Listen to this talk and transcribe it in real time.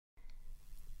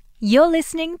You're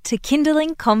listening to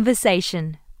Kindling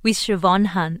Conversation with Siobhan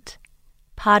Hunt,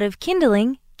 part of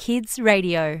Kindling Kids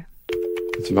Radio.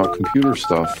 It's about computer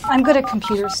stuff. I'm good at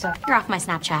computer stuff. You're off my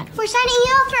Snapchat. We're signing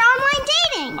you up for online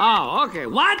dating. Oh, okay.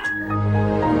 What?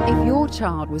 If your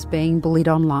child was being bullied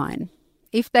online,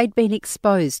 if they'd been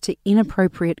exposed to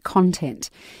inappropriate content,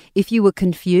 if you were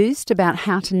confused about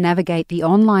how to navigate the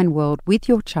online world with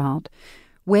your child,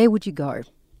 where would you go?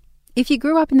 If you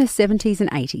grew up in the 70s and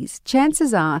 80s,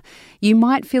 chances are you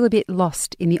might feel a bit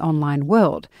lost in the online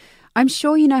world. I'm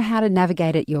sure you know how to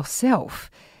navigate it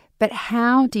yourself, but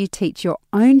how do you teach your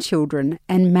own children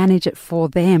and manage it for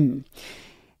them?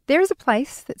 There is a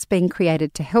place that's being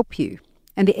created to help you,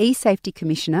 and the eSafety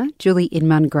Commissioner, Julie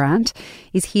Inman Grant,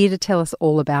 is here to tell us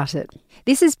all about it.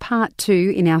 This is part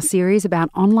 2 in our series about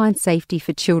online safety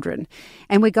for children,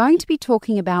 and we're going to be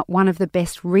talking about one of the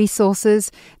best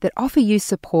resources that offer you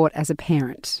support as a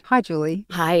parent. Hi, Julie.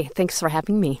 Hi, thanks for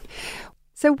having me.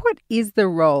 So what is the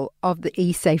role of the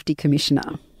eSafety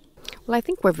Commissioner? Well, I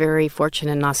think we're very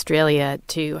fortunate in Australia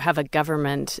to have a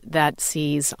government that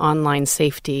sees online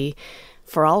safety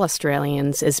for all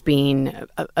Australians as being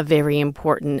a very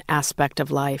important aspect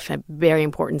of life, a very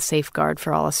important safeguard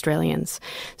for all Australians.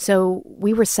 So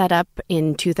we were set up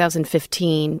in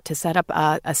 2015 to set up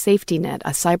a safety net, a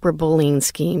cyberbullying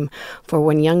scheme for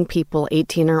when young people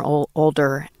 18 or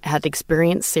older had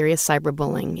experienced serious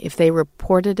cyberbullying. If they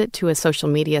reported it to a social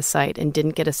media site and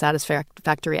didn't get a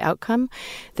satisfactory outcome,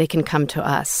 they can come to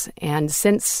us. And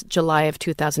since July of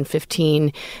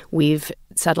 2015, we've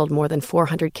settled more than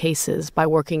 400 cases by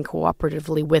working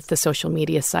cooperatively with the social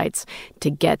media sites to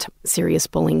get serious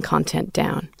bullying content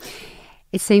down.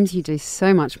 It seems you do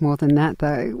so much more than that,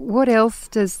 though. What else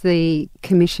does the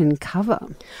Commission cover?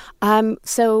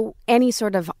 So any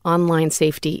sort of online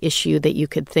safety issue that you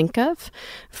could think of,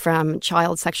 from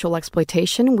child sexual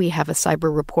exploitation, we have a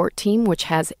cyber report team which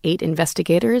has 8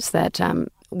 investigators that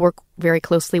work very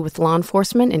closely with law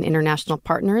enforcement and international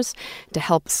partners to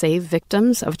help save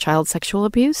victims of child sexual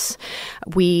abuse.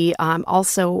 We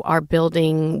also are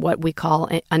building what we call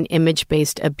an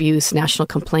image-based abuse national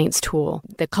complaints tool.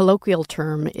 The colloquial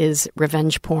term is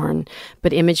revenge porn,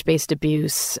 but image-based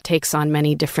abuse takes on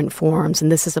many different forms,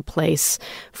 and this is a place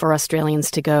for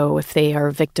Australians to go if they are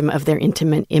a victim of their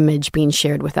intimate image being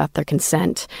shared without their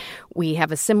consent. We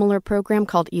have a similar program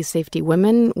called eSafety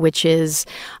Women, which is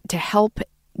to help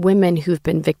women who've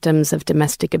been victims of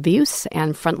domestic abuse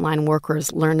and frontline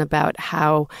workers learn about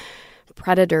how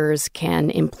predators can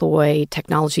employ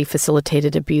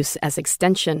technology-facilitated abuse as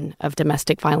extension of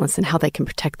domestic violence and how they can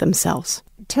protect themselves.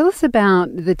 Tell us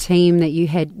about the team that you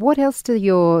had. What else do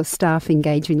your staff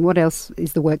engage in? What else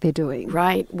is the work they're doing?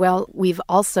 Right. Well, we've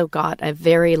also got a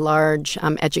very large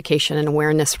education and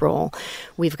awareness role.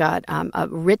 We've got a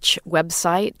rich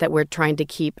website that we're trying to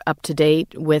keep up to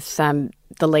date with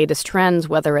the latest trends,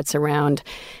 whether it's around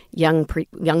young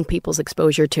people's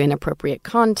exposure to inappropriate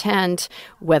content,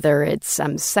 whether it's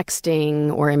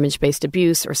sexting or image-based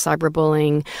abuse or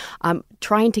cyberbullying,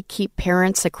 trying to keep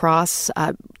parents across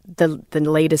the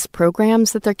latest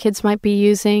programs that their kids might be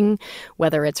using,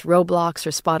 whether it's Roblox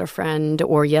or Spot a Friend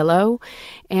or Yellow.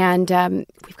 And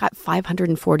we've got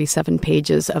 547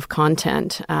 pages of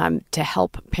content to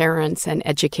help parents and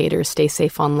educators stay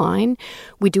safe online.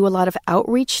 We do a lot of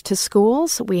outreach to schools.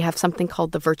 We have something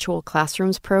called the Virtual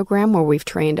Classrooms program, where we've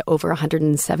trained over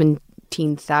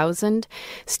 117,000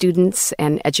 students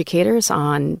and educators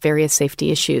on various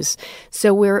safety issues.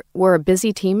 So we're a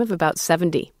busy team of about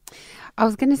 70. I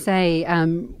was going to say,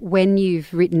 when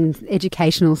you've written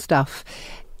educational stuff,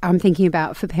 I'm thinking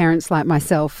about for parents like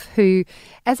myself who,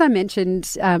 as I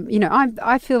mentioned,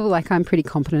 I feel like I'm pretty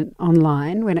competent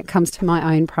online when it comes to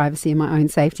my own privacy and my own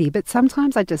safety, but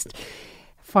sometimes I just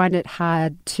find it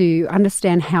hard to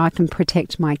understand how I can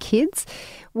protect my kids.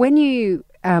 When you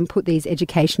put these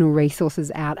educational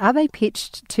resources out, are they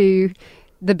pitched to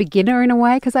the beginner in a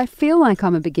way? Because I feel like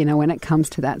I'm a beginner when it comes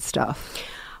to that stuff.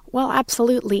 Well,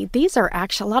 absolutely. These are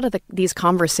actually a lot of these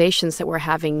conversations that we're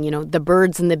having, the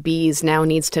birds and the bees now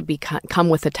needs to come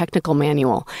with a technical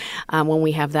manual when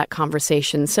we have that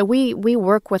conversation. So we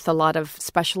work with a lot of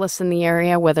specialists in the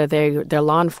area, whether they're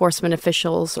law enforcement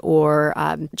officials or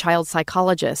child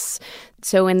psychologists.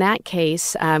 So in that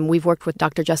case, we've worked with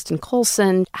Dr. Justin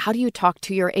Colson. How do you talk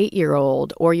to your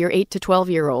 8-year-old or your 8 to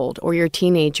 12-year-old or your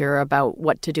teenager about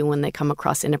what to do when they come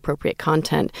across inappropriate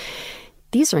content?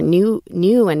 These are new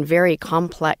and very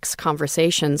complex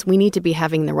conversations. We need to be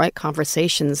having the right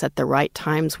conversations at the right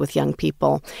times with young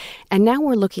people. And now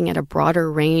we're looking at a broader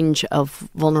range of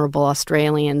vulnerable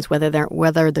Australians, whether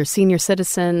they're senior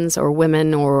citizens or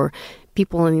women or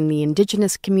people in the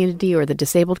Indigenous community or the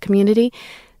disabled community.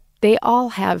 They all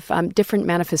have different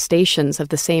manifestations of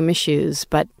the same issues,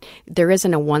 but there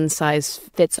isn't a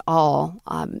one-size-fits-all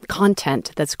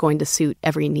content that's going to suit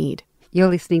every need. You're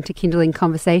listening to Kindling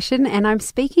Conversation, and I'm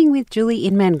speaking with Julie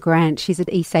Inman Grant. She's an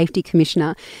eSafety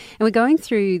Commissioner, and we're going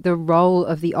through the role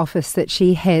of the office that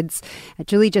she heads.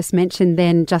 Julie just mentioned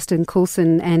then Justin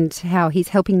Coulson and how he's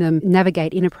helping them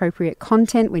navigate inappropriate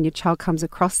content when your child comes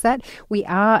across that. We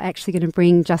are actually going to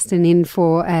bring Justin in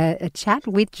for a chat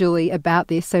with Julie about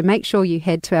this, so make sure you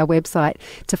head to our website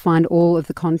to find all of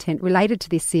the content related to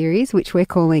this series, which we're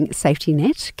calling Safety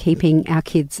Net, Keeping Our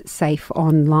Kids Safe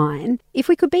Online. If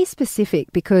we could be specific,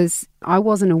 because I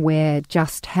wasn't aware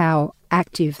just how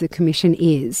active the Commission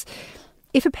is.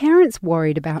 If a parent's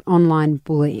worried about online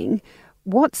bullying,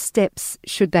 what steps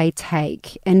should they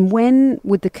take, and when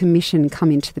would the Commission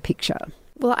come into the picture?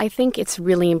 Well, I think it's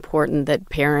really important that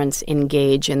parents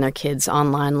engage in their kids'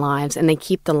 online lives and they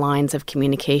keep the lines of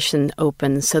communication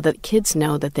open so that kids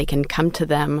know that they can come to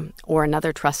them or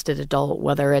another trusted adult,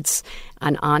 whether it's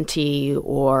an auntie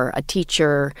or a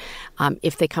teacher,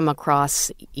 if they come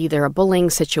across either a bullying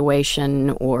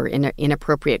situation or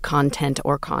inappropriate content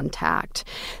or contact.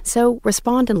 So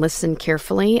respond and listen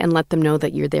carefully and let them know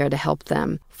that you're there to help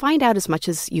them. Find out as much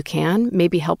as you can,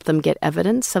 maybe help them get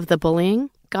evidence of the bullying.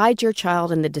 Guide your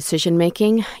child in the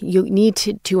decision-making. You need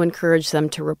to encourage them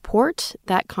to report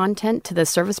that content to the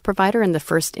service provider in the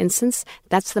first instance.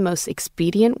 That's the most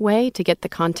expedient way to get the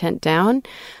content down.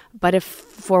 But if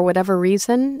for whatever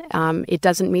reason it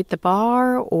doesn't meet the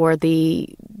bar or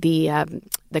the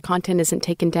content isn't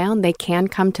taken down, they can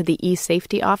come to the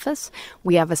eSafety office.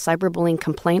 We have a cyberbullying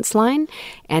complaints line,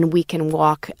 and we can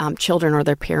walk children or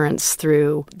their parents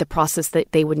through the process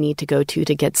that they would need to go to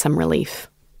get some relief.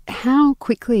 How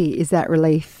quickly is that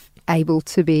relief able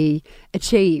to be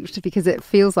achieved? Because it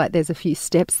feels like there's a few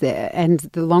steps there, and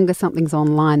the longer something's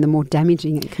online, the more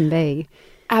damaging it can be.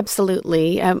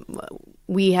 Absolutely.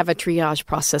 We have a triage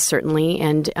process, certainly,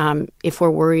 and if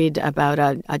we're worried about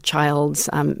a child's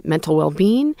mental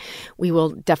well-being, we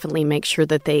will definitely make sure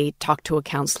that they talk to a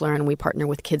counselor, and we partner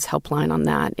with Kids Helpline on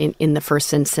that in the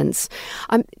first instance.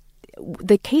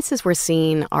 The cases we're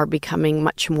seeing are becoming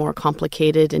much more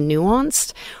complicated and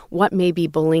nuanced. What may be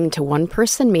bullying to one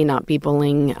person may not be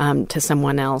bullying to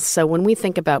someone else. So when we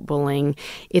think about bullying,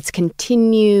 it's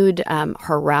continued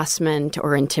harassment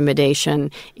or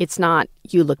intimidation. It's not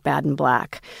you look bad in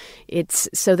black. It's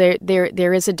so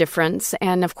there is a difference,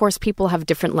 and of course people have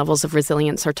different levels of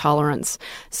resilience or tolerance.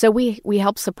 So we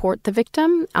help support the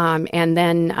victim, and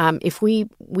then if we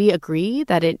agree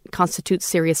that it constitutes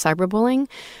serious cyberbullying,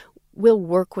 we'll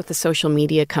work with the social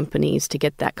media companies to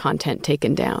get that content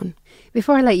taken down.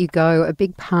 Before I let you go, a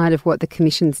big part of what the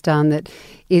Commission's done that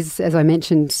is, as I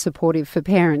mentioned, supportive for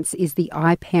parents is the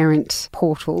iParent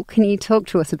portal. Can you talk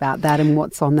to us about that and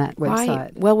what's on that website?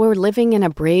 Right. Well, we're living in a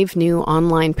brave new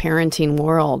online parenting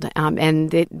world,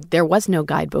 and there was no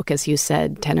guidebook, as you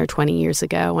said, 10 or 20 years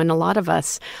ago, and a lot of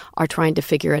us are trying to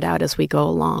figure it out as we go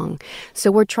along.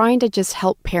 So we're trying to just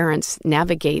help parents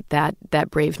navigate that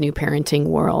brave new parenting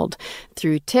world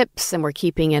through tips, and we're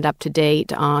keeping it up to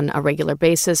date on a regular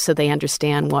basis so they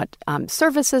understand what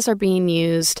services are being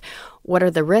used, what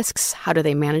are the risks, how do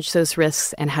they manage those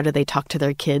risks, and how do they talk to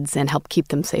their kids and help keep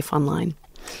them safe online.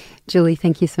 Julie,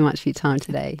 thank you so much for your time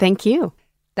today. Thank you.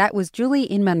 That was Julie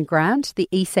Inman Grant, the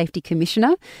eSafety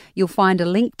Commissioner. You'll find a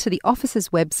link to the office's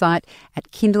website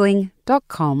at kindling.com.au.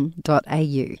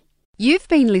 You've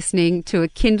been listening to a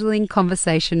Kindling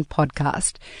Conversation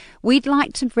podcast. We'd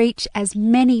like to reach as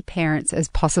many parents as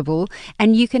possible,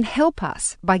 and you can help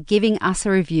us by giving us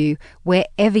a review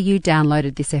wherever you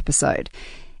downloaded this episode.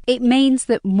 It means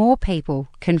that more people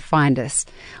can find us.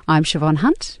 I'm Siobhan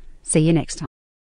Hunt. See you next time.